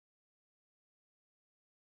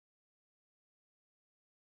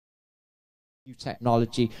new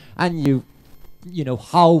technology and you know,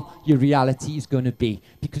 how your reality is going to be.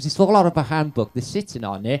 Because it's all out of a handbook. They're sitting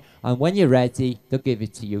on it, and when you're ready, they'll give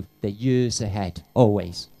it to you. They're years ahead.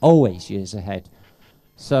 Always. Always years ahead.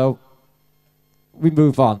 So, we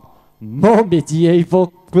move on. More medieval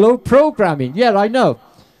globe programming. Yeah, I know.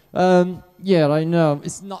 Yeah, I know.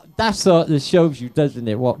 It's not, that sort of shows you, doesn't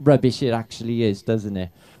it, what rubbish it actually is, doesn't it?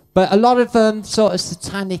 But a lot of sort of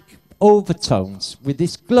satanic overtones with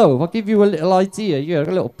this globe. I'll give you a little idea here, a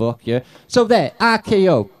little book here. So there,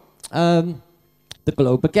 RKO, the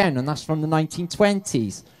globe again, and that's from the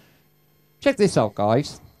 1920s. Check this out,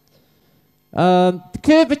 guys. The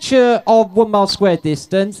curvature of 1 mile square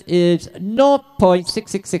distance is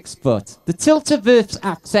 0.666 foot. The tilt of Earth's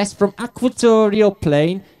axis from equatorial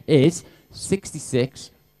plane is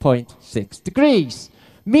 66.6 degrees.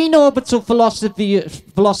 Mean orbital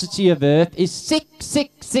velocity of Earth is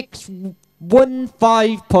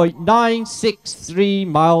 66615.963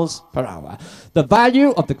 miles per hour. The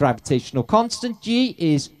value of the gravitational constant G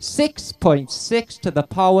is 6.6 to the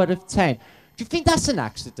power of 10. Do you think that's an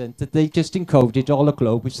accident that they just encoded all the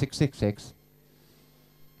globe with 666?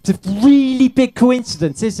 It's a really big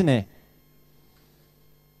coincidence, isn't it?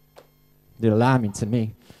 They're alarming to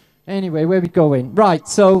me. Anyway, where are we going? Right,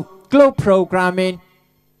 so globe programming.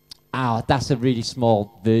 Ah, that's a really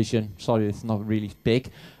small version. Sorry, it's not really big.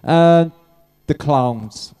 The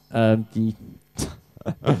clowns. I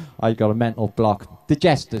got a mental block. The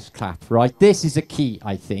jester's clap, right? This is a key,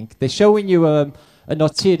 I think. They're showing you an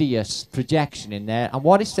Arturius projection in there, and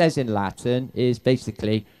what it says in Latin is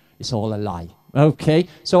basically, it's all a lie. Okay,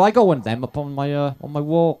 so I got one of them up on my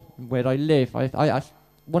wall where I live. I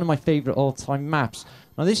one of my favourite all-time maps.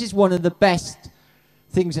 Now, this is one of the best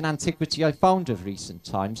things in antiquity I found of recent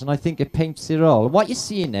times, and I think it paints it all. And what you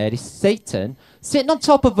see in there is Satan sitting on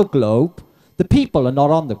top of a globe. The people are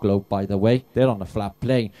not on the globe, by the way. They're on a flat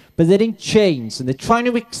plane. But they're in chains, and they're trying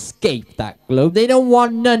to escape that globe. They don't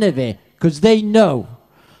want none of it, because they know.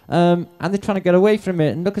 And they're trying to get away from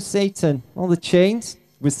it. And look at Satan, all the chains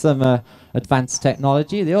with some advanced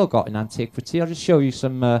technology. They all got in antiquity. I'll just show you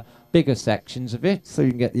some bigger sections of it, so you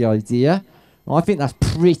can get the idea. Well, I think that's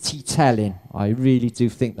pretty telling. I really do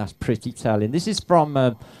think that's pretty telling. This is from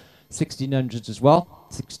 1600s as well,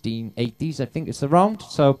 1680s, I think it's around.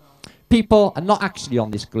 So people are not actually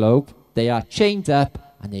on this globe. They are chained up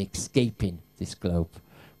and they're escaping this globe.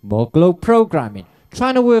 More globe programming.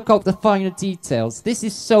 Trying to work out the finer details. This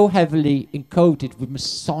is so heavily encoded with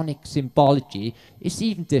Masonic symbology, it's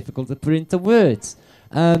even difficult to put into words.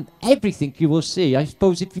 Everything you will see, I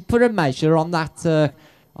suppose if you put a measure on that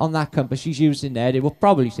compass she's using there, it will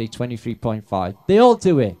probably say 23.5. They all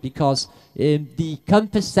do it because the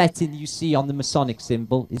compass setting you see on the Masonic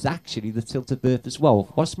symbol is actually the tilt of Earth as well.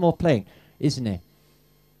 What a small plane, isn't it?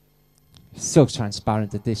 So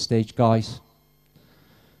transparent at this stage, guys.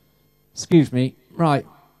 Excuse me. Right.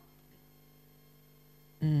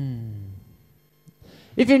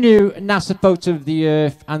 If you knew NASA photo of the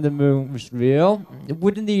Earth and the Moon was real,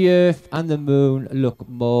 wouldn't the Earth and the Moon look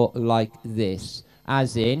more like this?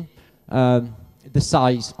 As in, the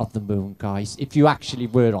size of the Moon, guys. If you actually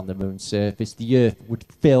were on the Moon's surface, the Earth would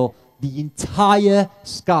fill the entire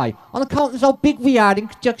sky. On account of how big we are in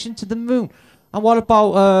conjunction to the Moon. And what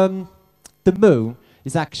about the Moon?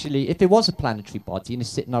 Is actually, if it was a planetary body and is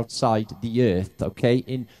sitting outside the Earth, okay,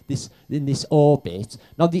 in this orbit.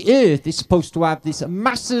 Now, the Earth is supposed to have this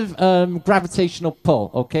massive gravitational pull,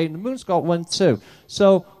 okay, and the Moon's got one too.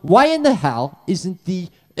 So, why in the hell isn't the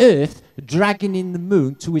Earth dragging in the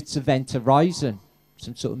Moon to its event horizon?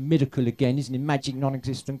 Some sort of miracle again, isn't it? Magic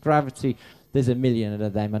non-existent gravity. There's a million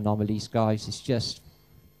of them anomalies, guys. It's just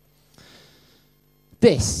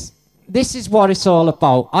This is what it's all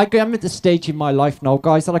about. I'm at the stage in my life now,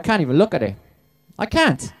 guys, that I can't even look at it. I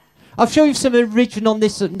can't. I'll show you some original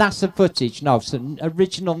NASA footage now, some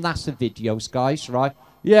original NASA videos, guys, right?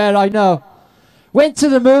 Yeah, I know. Went to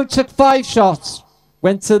the Moon, took 5 shots.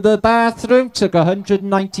 Went to the bathroom, took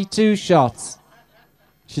 192 shots.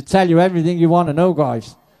 Should tell you everything you want to know,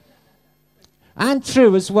 guys. And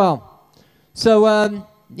true as well. So,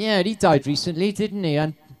 yeah, he died recently, didn't he?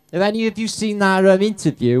 And have any of you seen that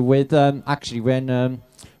interview with, actually, when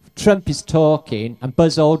Trump is talking and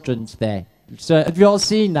Buzz Aldrin's there? So have you all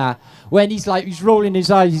seen that? When he's like, he's rolling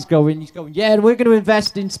his eyes, he's going, yeah, we're going to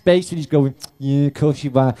invest in space. And he's going, yeah, of course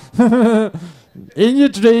you are. In your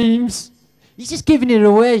dreams. He's just giving it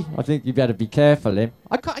away. I think you better be careful, him.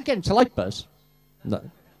 I can't get him to like Buzz.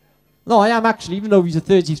 No, I am actually, even though he's a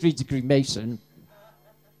 33-degree Mason.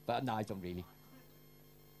 But no, I don't really.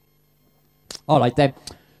 All right, then.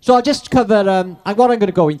 So I'll just cover what I'm going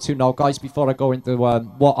to go into now, guys, before I go into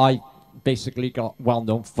what I basically got well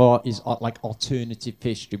known for is like alternative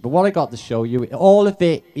history. But what I got to show you, all of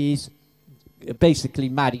it is basically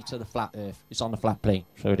married to the flat Earth. It's on the flat plane,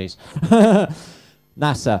 so it is.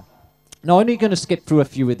 NASA. Now, I'm only going to skip through a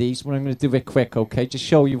few of these, but I'm going to do it quick, okay? Just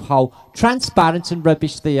show you how transparent and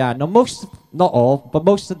rubbish they are. Now, not all, but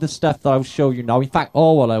most of the stuff that I'll show you now, in fact,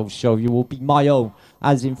 all what I will show you will be my own.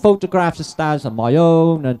 As in, photographs of stars are my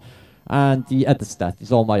own, and the other stuff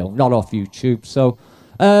is all my own, not off YouTube. So,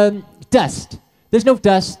 dust. There's no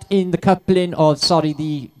dust in the coupling, or sorry,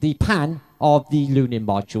 the pan of the lunar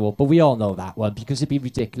module, but we all know that one, because it'd be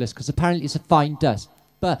ridiculous, because apparently it's a fine dust.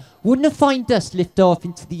 But wouldn't a fine dust lift off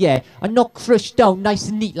into the air and not crush down nice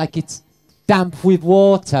and neat like it's damp with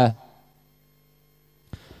water?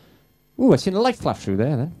 Ooh, I seen a light flash through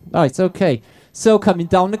there then. Right, okay. So coming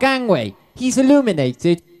down the gangway, he's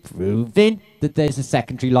illuminated, proving that there's a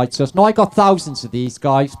secondary light source. Now, I got thousands of these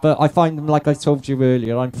guys, but I find them, like I told you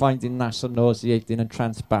earlier, I'm finding NASA nauseating and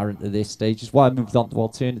transparent at this stage. Is why I moved on to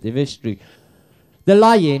alternative history. They're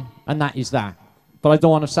lying, and that is that. But I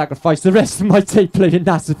don't want to sacrifice the rest of my tape playing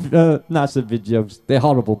NASA videos. They're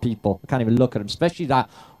horrible people. I can't even look at them. Especially that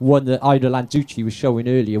one that Ida Landucci was showing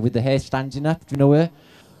earlier with the hair standing up. Do you know her?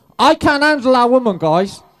 I can't handle that woman,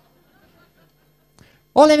 guys.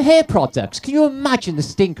 All them hair products. Can you imagine the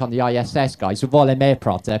stink on the ISS, guys, with all them hair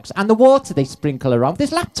products? And the water they sprinkle around.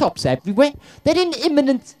 There's laptops everywhere. They're in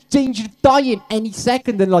imminent danger of dying any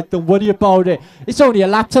second. And, like, don't worry about it. It's only a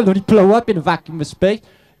laptop. It'll only blow up in a vacuum of space.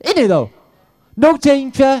 Isn't it, though? No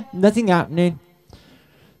danger, nothing happening.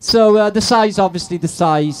 So the size, obviously the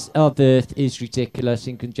size of Earth is ridiculous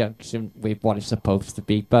in conjunction with what it's supposed to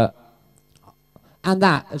be. And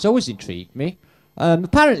that has always intrigued me.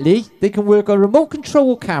 Apparently, they can work a remote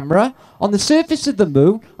control camera on the surface of the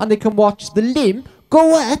moon, and they can watch the limb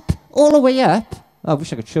go up, all the way up. I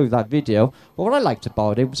wish I could show you that video. But what I liked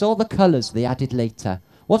about it was all the colours they added later.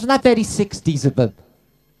 Wasn't that very 60s of them?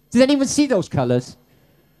 Did anyone see those colours?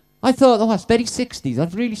 I thought, oh, that's very 60s.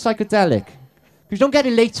 That's really psychedelic. Because you don't get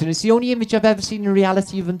it later, and it's the only image I've ever seen in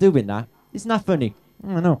reality of them doing that. Isn't that funny?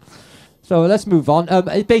 I don't know. So let's move on.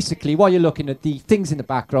 Basically, while you're looking at the things in the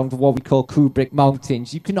background of what we call Kubrick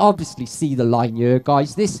Mountains, you can obviously see the line here,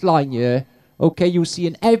 guys. This line here, okay, you'll see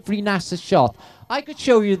in every NASA shot. I could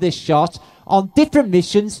show you this shot on different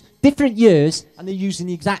missions, different years, and they're using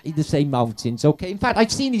exactly the same mountains, okay? In fact,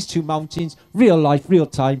 I've seen these two mountains, real life, real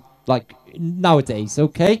time, like nowadays,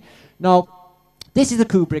 okay? Now, this is the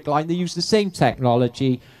Kubrick line. They use the same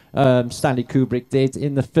technology Stanley Kubrick did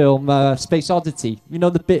in the film Space Oddity. You know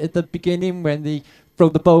the bit at the beginning when they throw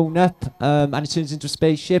the bone up and it turns into a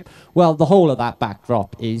spaceship? Well, the whole of that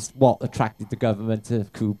backdrop is what attracted the government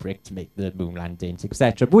of Kubrick to make the moon landings,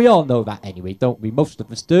 etc. But we all know that anyway, don't we? Most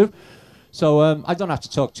of us do. So I don't have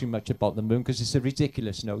to talk too much about the moon because it's a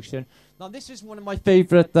ridiculous notion. Now this is one of my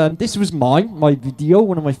favourite, this was my video,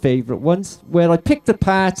 one of my favourite ones, where I picked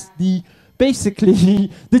apart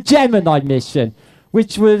basically the Gemini mission,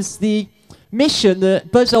 which was the mission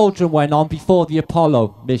that Buzz Aldrin went on before the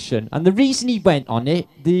Apollo mission. And the reason he went on it,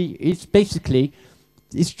 it's basically,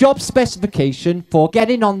 his job specification for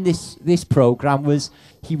getting on this program was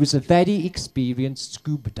he was a very experienced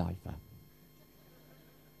scuba diver.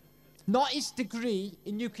 Not his degree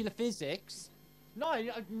in nuclear physics. No,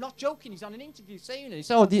 I'm not joking. He's on an interview saying it.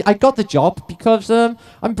 So I got the job because I'm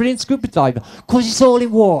a brilliant scuba diver. Because it's all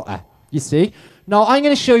in water, you see. Now, I'm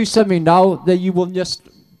going to show you something now that you will just...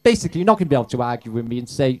 Basically, you're not going to be able to argue with me and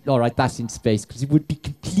say, all right, that's in space, because it would be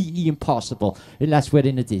completely impossible unless we're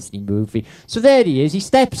in a Disney movie. So there he is. He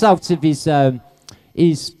steps out of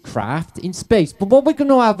his craft in space. But what we're going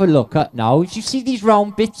to have a look at now is you see these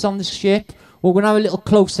round bits on the ship? We're going to have a little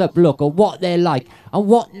close-up look at what they're like and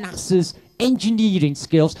what NASA's engineering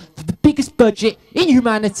skills for the biggest budget in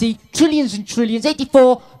humanity, trillions and trillions,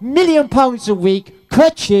 £84 million a week,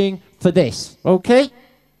 ka-ching for this, okay?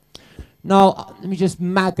 Now, let me just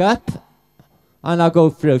mag up and I'll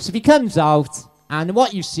go through. So if he comes out, and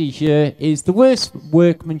what you see here is the worst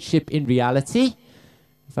workmanship in reality.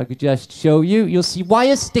 If I could just show you, you'll see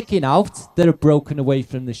wires sticking out that are broken away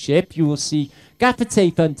from the ship. You will see gaffer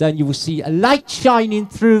tape undone. You will see a light shining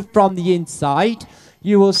through from the inside.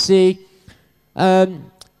 You will see a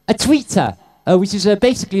tweeter, which is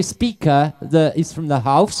basically a speaker that is from the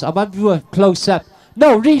house. I'll have you a close-up.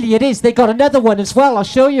 No, really, it is. They got another one as well. I'll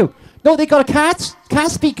show you. No, they got a car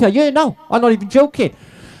speaker. Yeah, no, I'm not even joking.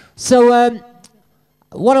 So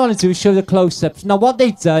what I want to do is show the close-ups. Now, what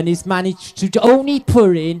they've done is managed to only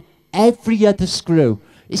put in every other screw.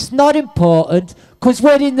 It's not important because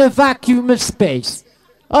we're in the vacuum of space.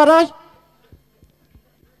 All right?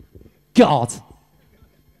 God.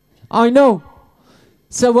 I know.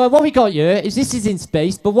 So what we got here is this is in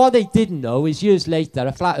space, but what they didn't know is years later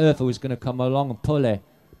a flat earther was going to come along and pull it.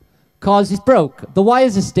 Because it's broke. The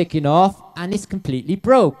wires are sticking off and it's completely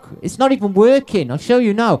broke. It's not even working. I'll show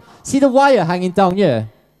you now. See the wire hanging down here?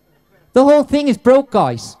 The whole thing is broke,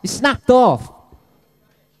 guys. It's snapped off.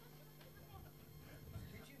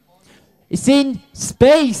 It's in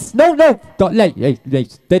space. No, no. Don't, hey,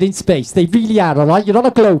 they're in space. They really are, all right? You're on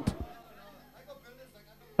a globe.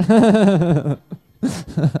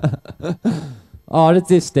 Oh, at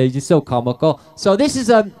this stage, it's so comical. So this is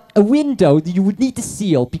a window that you would need to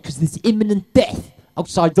seal because there's imminent death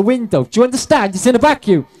outside the window. Do you understand? It's in a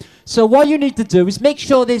vacuum. So what you need to do is make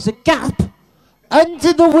sure there's a gap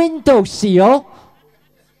under the window seal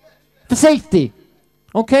for safety.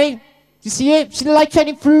 Okay? Do you see it? See the light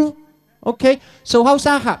shining through? Okay. So how's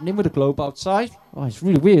that happening with a globe outside? Oh, it's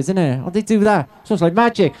really weird, isn't it? How do they do that? Sounds like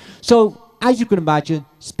magic. So, as you can imagine,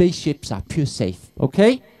 spaceships are pure safe.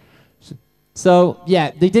 Okay? So,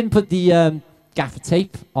 yeah, they didn't put the gaffer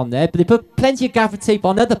tape on there, but they put plenty of gaffer tape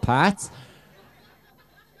on other parts.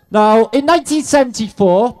 Now, in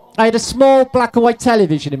 1974, I had a small black and white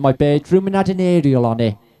television in my bedroom and had an aerial on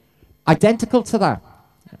it. Identical to that.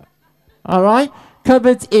 Alright?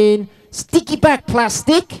 Covered in sticky back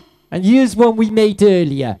plastic, and here's one we made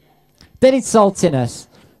earlier. They're insulting us.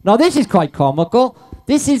 Now, this is quite comical.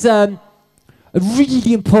 This is a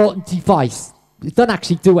really important device. It doesn't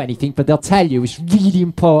actually do anything, but they'll tell you it's really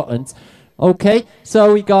important. Okay,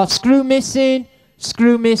 so we got screw missing,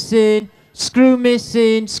 screw missing, screw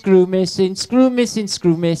missing, screw missing, screw missing,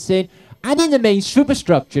 screw missing, and in the main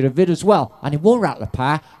superstructure of it as well. And it won't rattle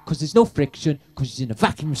apart because there's no friction because it's in a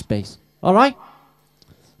vacuum space. All right?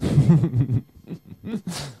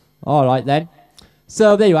 All right then.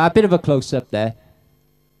 So there you are, a bit of a close-up there.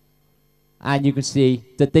 And you can see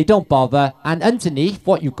that they don't bother. And underneath,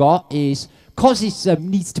 what you got is, because it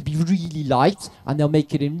needs to be really light, and they'll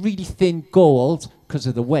make it in really thin gold because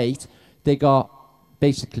of the weight, they got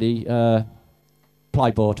basically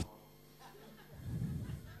plyboard.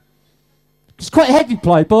 It's quite heavy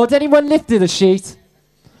plyboard. Anyone lifted a sheet?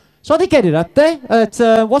 So they get it up there. At,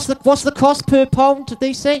 what's the cost per pound, did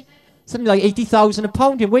they say? Something like 80,000 a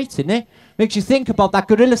pound in weight, isn't it? Makes you think about that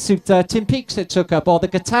gorilla suit Tim Peaks took up, or the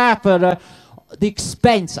guitar for the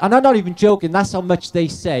expense. And I'm not even joking, that's how much they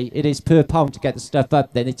say it is per pound to get the stuff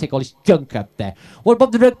up there. They take all this junk up there. What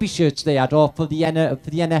about the rugby shirts they had, or for the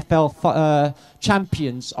NFL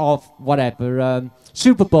champions of whatever,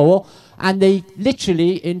 Super Bowl? And they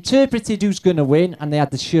literally interpreted who's going to win, and they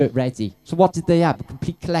had the shirt ready. So what did they have? A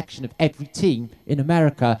complete collection of every team in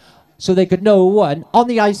America, so they could know who won on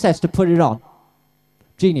the ISS to put it on.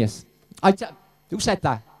 Genius. Who said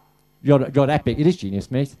that? You're epic. It is genius,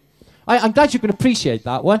 mate. I'm glad you can appreciate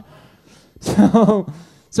that one.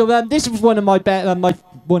 So this was one of my better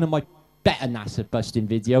NASA busting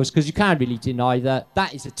videos, because you can't really deny that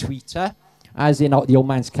that is a tweeter, as in the old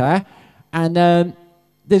man's car, and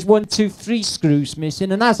there's 1, 2, 3 screws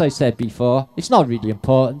missing, and as I said before, it's not really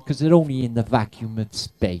important because they're only in the vacuum of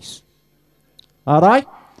space. All right.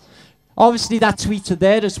 Obviously, that tweeter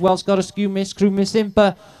there as well's got a screw missing,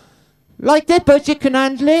 but like their budget can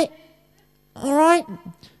handle it. All right.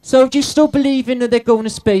 So do you still believe in that they're going to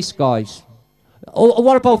space, guys? Or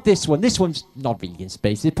what about this one? This one's not really in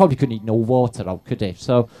space. It probably couldn't eat no water out, could it?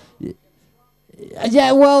 So,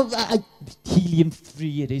 yeah, well,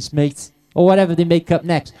 helium-3 it is, mate. Or whatever they make up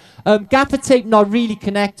next. Gaffer tape not really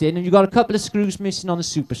connecting, and you've got a couple of screws missing on the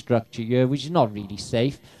superstructure here, which is not really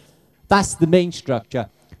safe. That's the main structure.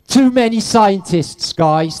 Too many scientists,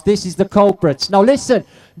 guys. This is the culprits. Now listen,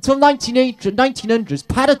 until 1900s,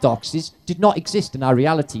 paradoxes did not exist in our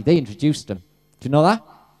reality. They introduced them. Do you know that?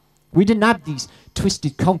 We didn't have these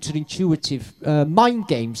twisted, counterintuitive mind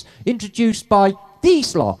games introduced by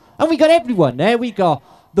these lot. And we got everyone there. We got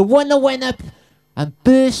the one that went up and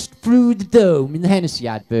burst through the dome in the Hennessy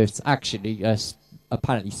adverts. Actually,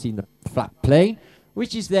 apparently seen the flat plane,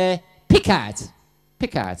 which is their Pickard.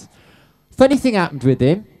 Pickard. Funny thing happened with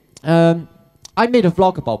him. I made a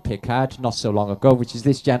vlog about Pickard not so long ago, which is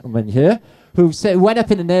this gentleman here, who went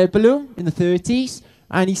up in an air balloon in the 30s,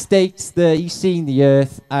 and he states that he's seen the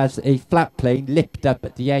Earth as a flat plane lipped up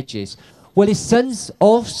at the edges. Well, his son's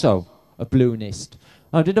also a balloonist.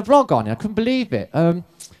 I did a vlog on it. I couldn't believe it.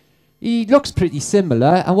 He looks pretty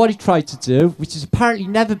similar, and what he tried to do, which has apparently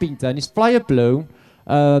never been done, is fly a balloon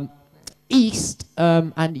east,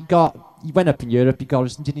 and he went up in Europe,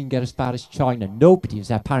 didn't even get as far as China. Nobody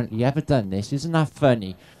has apparently ever done this. Isn't that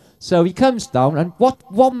funny? So he comes down, and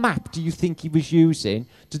what map do you think he was using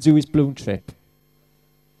to do his balloon trip?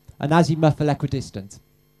 And as he muffled equidistant.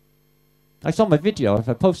 I saw my video.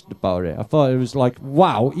 I posted about it. I thought it was like,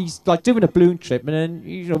 wow, he's like doing a balloon trip, and then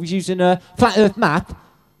he's using a flat Earth map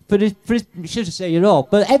for his should have said it all.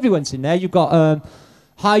 But everyone's in there. You've got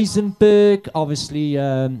Heisenberg, obviously,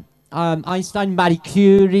 Einstein, Marie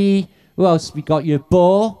Curie. Who else? We got your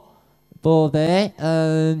Bohr there.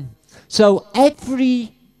 So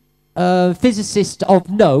every physicist of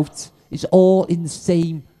note is all in the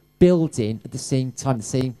same building at the same time, the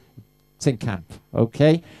same camp.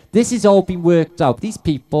 Okay, this has all been worked out. These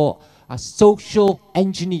people are social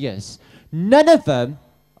engineers. None of them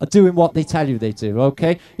are doing what they tell you they do.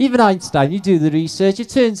 Okay, even Einstein, you do the research. It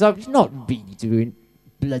turns out he's not really doing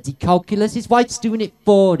bloody calculus. His wife's doing it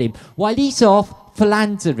for him while he's off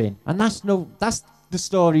philandering, and that's the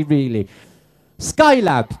story really.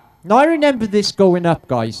 Skylab. Now I remember this going up,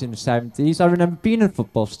 guys, in the 70s. I remember being in a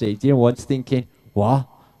football stadium once thinking, what?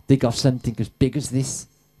 They got something as big as this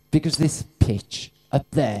pitch up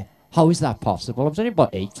there. How is that possible? I was only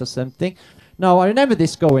about 8 or something. Now I remember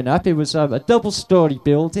this going up. It was a double-story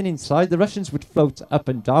building inside. The Russians would float up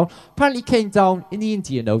and down. Apparently came down in the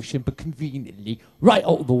Indian Ocean, but conveniently right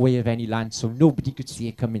out of the way of any land, so nobody could see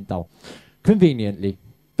it coming down. Conveniently.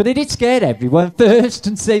 But it did scare everyone first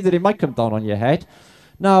and say that it might come down on your head.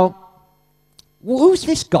 Now, who's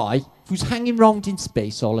this guy who's hanging around in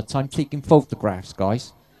space all the time taking photographs,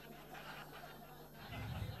 guys?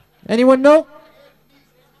 Anyone know?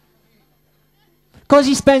 Because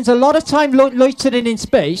he spends a lot of time loitering in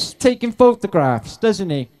space taking photographs,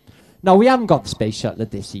 doesn't he? Now, we haven't got the space shuttle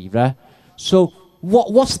at this era. So,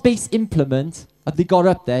 what space implement have they got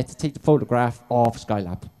up there to take the photograph of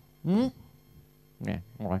Skylab? Hmm? Yeah,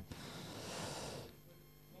 all right.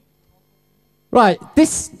 Right,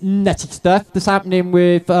 this nutty stuff that's happening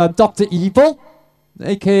with Dr. Evil,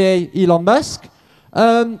 a.k.a. Elon Musk.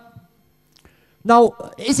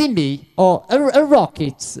 Now, is it me, or a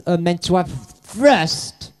rocket meant to have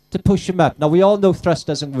thrust to push him up? Now, we all know thrust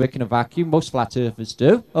doesn't work in a vacuum. Most flat earthers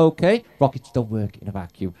do. Okay, rockets don't work in a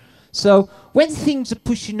vacuum. So, when things are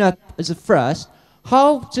pushing up as a thrust,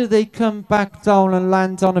 how do they come back down and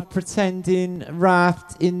land on a pretending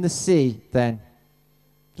raft in the sea, then?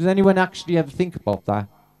 Does anyone actually ever think about that?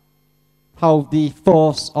 How the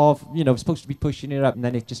force of, supposed to be pushing it up and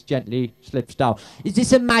then it just gently slips down. Is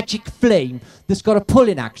this a magic flame that's got a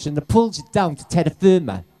pulling action that pulls it down to terra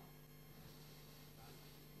firma?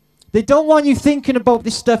 They don't want you thinking about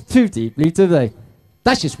this stuff too deeply, do they?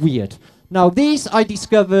 That's just weird. Now, these I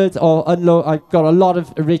discovered, I've got a lot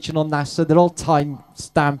of original NASA. They're all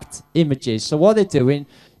time-stamped images. So what they're doing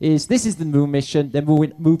is, this is the moon mission. They're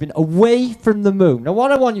moving away from the moon. Now,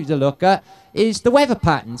 what I want you to look at is the weather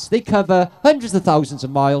patterns. They cover hundreds of thousands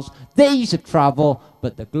of miles, days of travel,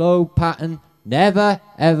 but the globe pattern never,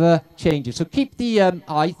 ever changes. So keep the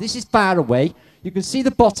eye. This is far away. You can see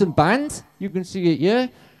the bottom band. You can see it here.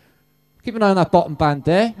 Keep an eye on that bottom band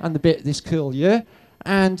there and the bit, this curl here.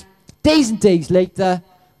 And days and days later,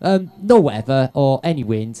 no weather or any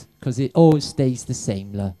wind, because it always stays the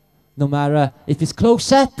same, no matter if it's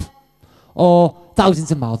close up or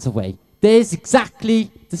thousands of miles away. There's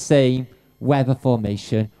exactly the same weather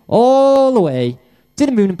formation all the way to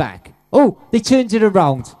the moon and back. Oh, they turned it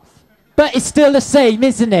around. But it's still the same,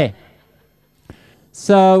 isn't it?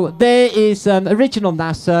 So there is original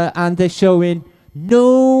NASA, and they're showing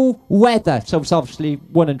no weather. So it's obviously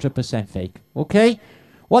 100% fake, okay?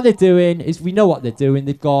 What they're doing is, we know what they're doing.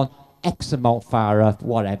 They've gone X amount far up,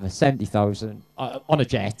 whatever, 70,000 on a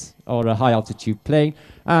jet or a high altitude plane,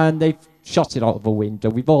 and they've shot it out of a window.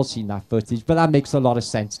 We've all seen that footage, but that makes a lot of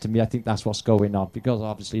sense to me. I think that's what's going on, because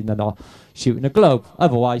obviously they're not shooting a globe.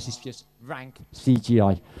 Otherwise, it's just rank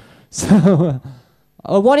CGI. So,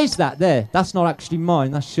 what is that there? That's not actually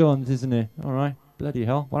mine. That's Sean's, isn't it? All right. Bloody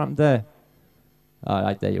hell. What happened there? All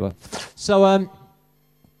right, there you are. So,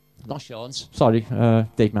 not Sean's. Sorry,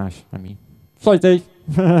 Dave Mash, I mean. Sorry, Dave.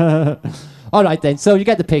 All right, then. So you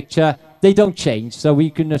get the picture. They don't change, so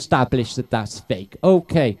we can establish that that's fake.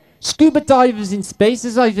 Okay. Scuba divers in space,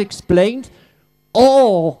 as I've explained.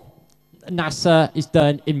 All NASA is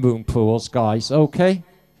done in moon pools, guys. Okay?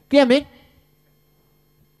 Get me?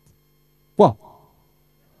 What?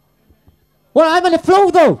 Well, I'm on the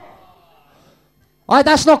floor, though.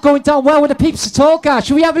 That's not going down well with the peeps at all, guys.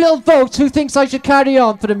 Should we have a little vote? Who thinks I should carry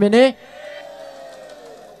on for a minute?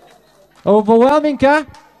 Overwhelming, guy.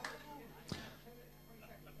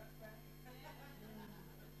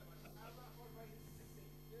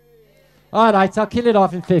 All right, I'll kill it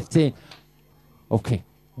off in 15. Okay,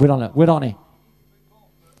 we're on it. We're on it.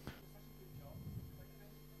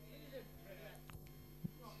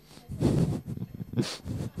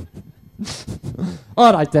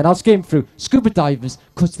 All right then, I'll skim through. Scuba divers,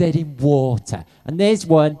 because they're in water. And there's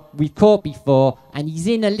one we caught before, and he's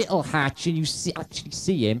in a little hatch, and you actually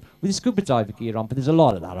see him with his scuba diver gear on, but there's a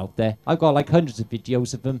lot of that out there. I've got like hundreds of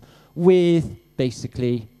videos of them with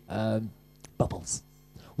basically bubbles.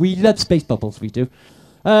 We love space bubbles, we do.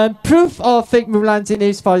 Proof of fake moon landing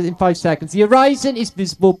is in 5 seconds. The horizon is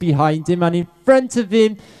visible behind him, and in front of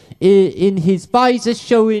him, in his visor,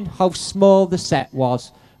 showing how small the set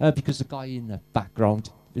was. Because the guy in the background,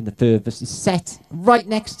 in the furthest, is set right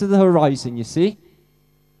next to the horizon, you see?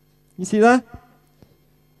 You see that?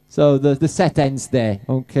 So the set ends there,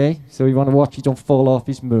 okay? So you want to watch, you don't fall off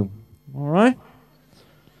his moon. All right?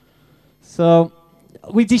 So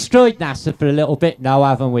we've destroyed NASA for a little bit now,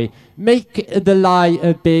 haven't we? Make the lie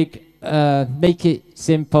a big, make it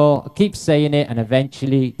simple, keep saying it, and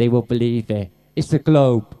eventually they will believe it. It's a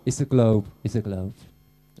globe, it's a globe, it's a globe.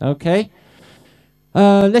 Okay?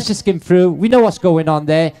 Let's just skim through. We know what's going on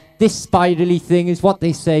there. This spirally thing is what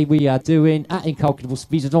they say we are doing at incalculable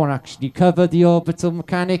speeds. I don't actually cover the orbital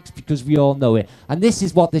mechanics because we all know it. And this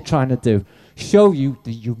is what they're trying to do. Show you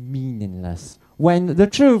that you're meaningless. When the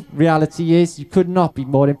true reality is you could not be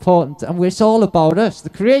more important. And it's all about us. The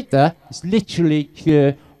creator is literally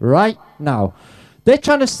here right now. They're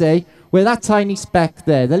trying to say we're that tiny speck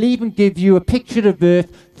there. They'll even give you a picture of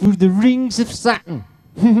Earth through the rings of Saturn.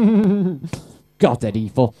 God, they're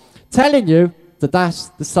evil. Telling you that that's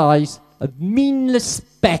the size of meaningless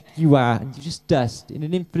speck you are, and you're just dust in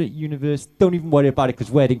an infinite universe. Don't even worry about it, because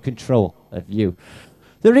we're in control of you.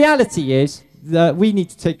 The reality is that we need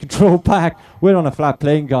to take control back. We're on a flat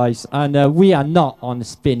plane, guys, and we are not on a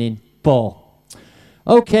spinning ball.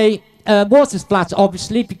 Okay, water's flat,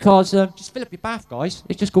 obviously, because just fill up your bath, guys.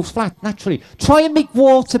 It just goes flat, naturally. Try and make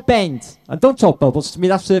water bend. And don't talk bubbles to me,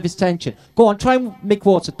 that's surface tension. Go on, try and make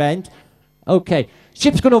water bend. Okay,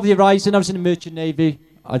 ships going over the horizon. I was in the merchant navy.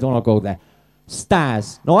 I don't want to go there.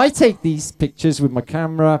 Stars. Now, I take these pictures with my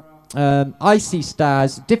camera. I see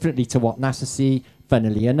stars differently to what NASA see,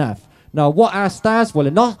 funnily enough. Now, what are stars? Well,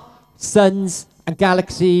 they're not suns and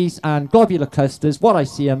galaxies and globular clusters. What I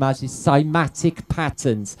see them as is cymatic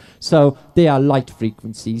patterns. So they are light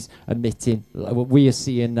frequencies emitting. We are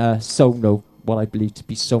seeing what I believe to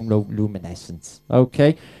be sonoluminescence.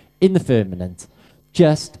 Okay, in the firmament.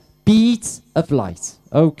 Just beads of light,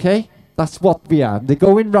 okay? That's what we are. They're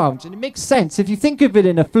going round, and it makes sense. If you think of it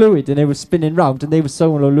in a fluid and they were spinning round and they were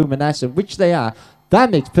sonoluminescent, which they are,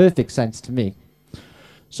 that makes perfect sense to me.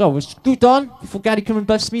 So we'll scoot on before Gary come and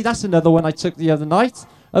bust me. That's another one I took the other night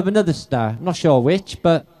of another star. I'm not sure which,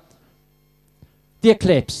 but the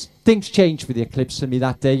eclipse. Things changed with the eclipse for me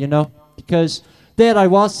that day, you know, because there I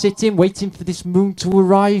was sitting, waiting for this moon to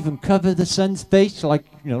arrive and cover the sun's face, like,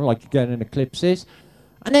 you know, like again an eclipse is.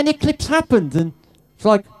 And then eclipse happened, and it's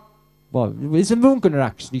like, well, is the moon going to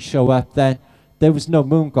actually show up then? There was no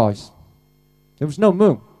moon, guys. There was no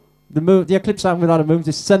moon. The eclipse happened without a moon.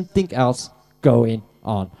 There's something else going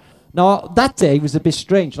on. Now, that day was a bit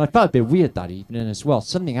strange, and I felt a bit weird that evening as well.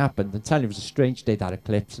 Something happened. I'm telling you, it was a strange day, that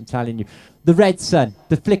eclipse. I'm telling you. The red sun,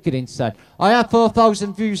 the flickering sun. I had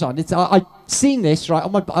 4,000 views on it. I've seen this, right,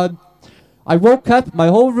 on my... I woke up, my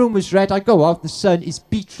whole room was red. I go out, the sun is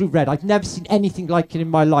beetroot red. I've never seen anything like it in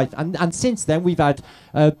my life. And since then, we've had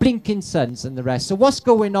blinking suns and the rest. So what's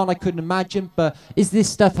going on, I couldn't imagine. But is this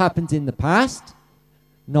stuff happened in the past?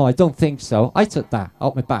 No, I don't think so. I took that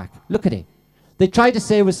out my back. Look at it. They tried to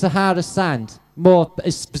say it was Sahara sand. More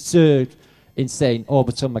absurd, insane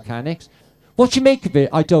orbital mechanics. What you make of it,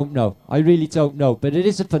 I don't know. I really don't know. But it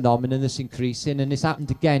is a phenomenon that's increasing. And this happened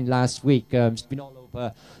again last week. It's been all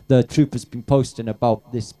over. The troopers been posting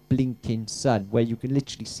about this blinking sun, where you can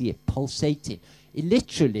literally see it pulsating. It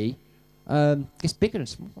literally gets bigger and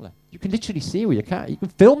smaller. You can literally see it with your camera. You can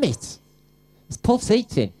film it. It's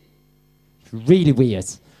pulsating. It's really weird.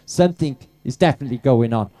 Something is definitely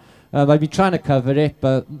going on. I've been trying to cover it,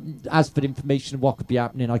 but as for information of what could be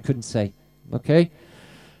happening, I couldn't say. Okay?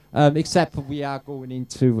 Except for we are going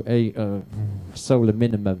into a solar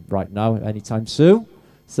minimum right now, anytime soon.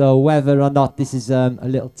 So whether or not this is a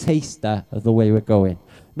little taster of the way we're going.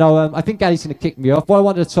 Now, I think Gary's going to kick me off. What I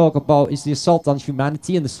wanted to talk about is the assault on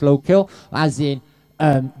humanity and the slow kill, as in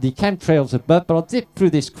the chemtrails above. But I'll dip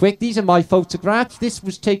through this quick. These are my photographs. This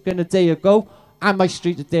was taken a day ago at my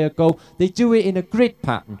street a day ago. They do it in a grid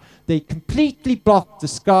pattern. They completely block the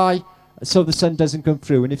sky so the sun doesn't come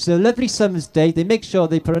through. And if it's a lovely summer's day, they make sure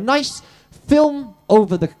they put a nice film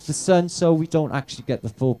over the sun so we don't actually get the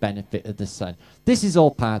full benefit of the sun. This is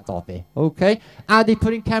all part of it, okay? Are they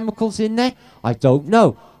putting chemicals in there? I don't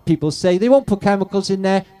know. People say they won't put chemicals in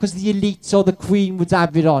there because the elites or the Queen would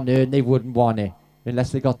have it on her and they wouldn't want it.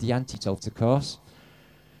 Unless they got the antidote, of course.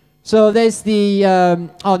 So there's the,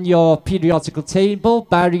 on your periodical table,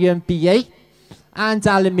 barium Ba and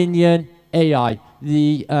aluminium Ai,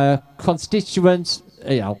 the constituents,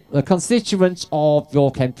 constituents of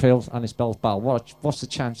your chemtrails, and it spells bile. What's the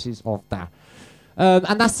chances of that?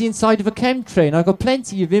 And that's the inside of a chemtrail. I've got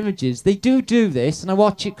plenty of images. They do this, and I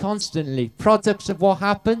watch it constantly. Products of what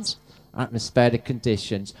happens, atmospheric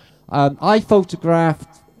conditions. I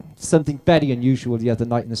photographed something very unusual the other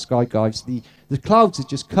night in the sky, guys. The clouds had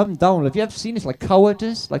just come down. Have you ever seen it? Like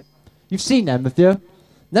cowardice? Like, you've seen them, have you?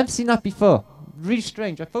 Never seen that before. Really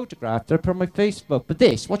strange. I photographed it, I put it on my Facebook. But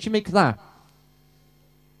this, what do you make of that?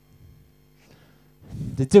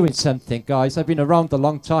 They're doing something, guys. I've been around a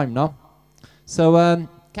long time now. So,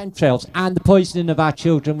 chemtrails and the poisoning of our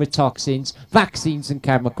children with toxins, vaccines and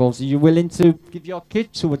chemicals. Are you willing to give your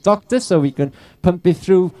kid to a doctor so we can pump it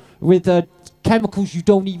through with chemicals you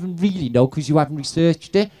don't even really know because you haven't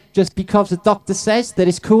researched it, just because the doctor says that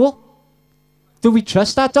it's cool? Do we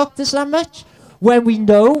trust our doctors that much? When we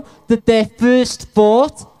know that their first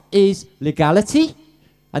thought is legality,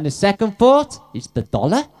 and the second thought is the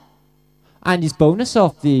dollar, and his bonus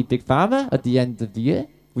off the big pharma at the end of the year,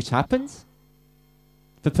 which happens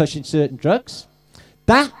for pushing certain drugs.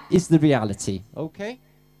 That is the reality, okay?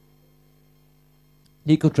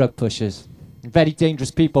 Legal drug pushers. Very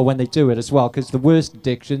dangerous people when they do it as well, because the worst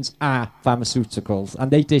addictions are pharmaceuticals, and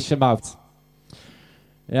they dish them out.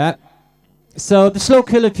 Yeah. So the slow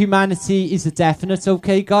kill of humanity is a definite,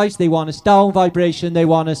 okay, guys? They want us down vibration, they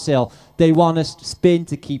want us ill. They want us to spin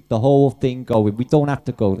to keep the whole thing going. We don't have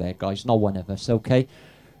to go there, guys, not one of us, okay?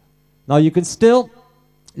 Now, you can still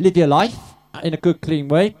live your life in a good, clean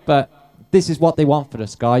way, but this is what they want for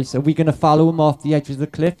us, guys. Are we going to follow them off the edge of the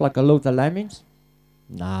cliff like a load of lemmings?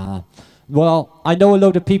 Nah. Well, I know a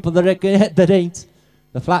load of people that ain't.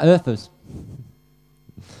 The flat earthers.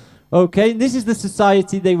 Okay, and this is the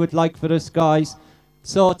society they would like for us, guys.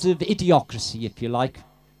 Sort of idiocracy, if you like.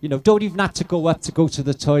 You know, don't even have to go up to go to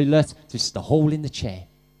the toilet. Just the hole in the chair.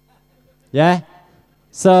 Yeah?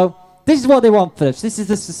 So, this is what they want for us. This is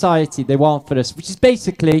the society they want for us, which is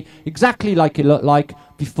basically exactly like it looked like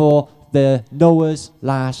before the Noah's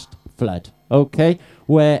last flood. Okay?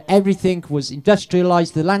 Where everything was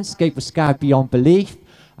industrialized, the landscape was scarred beyond belief,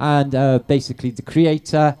 and basically the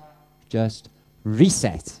creator just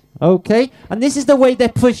reset. Okay? And this is the way they're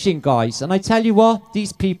pushing, guys. And I tell you what,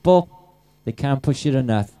 these people, they can't push it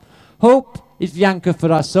enough. Hope is the anchor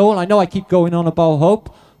for our soul. I know I keep going on about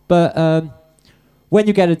hope, but when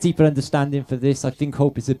you get a deeper understanding for this, I think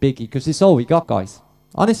hope is a biggie, because it's all we got, guys.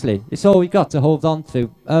 Honestly, it's all we got to hold on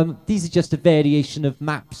to. These are just a variation of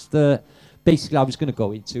maps that basically I was going to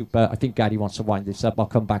go into, but I think Gary wants to wind this up. I'll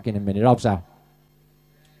come back in a minute. How's that?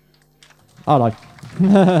 All right.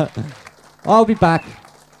 I'll be back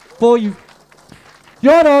for you.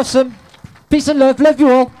 You're awesome. Peace and love. Love you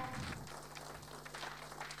all.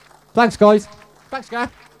 Thanks, guys. Thanks, Gary.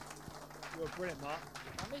 You're brilliant, Mark.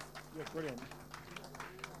 You're brilliant.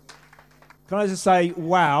 Can I just say,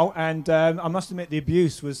 wow, and I must admit the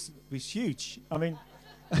abuse was huge. I mean,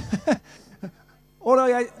 all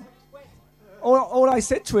I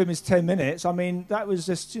said to him is 10 minutes. I mean, that was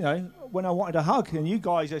just, you know, when I wanted a hug, and you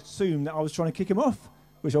guys assumed that I was trying to kick him off,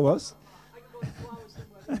 which I was.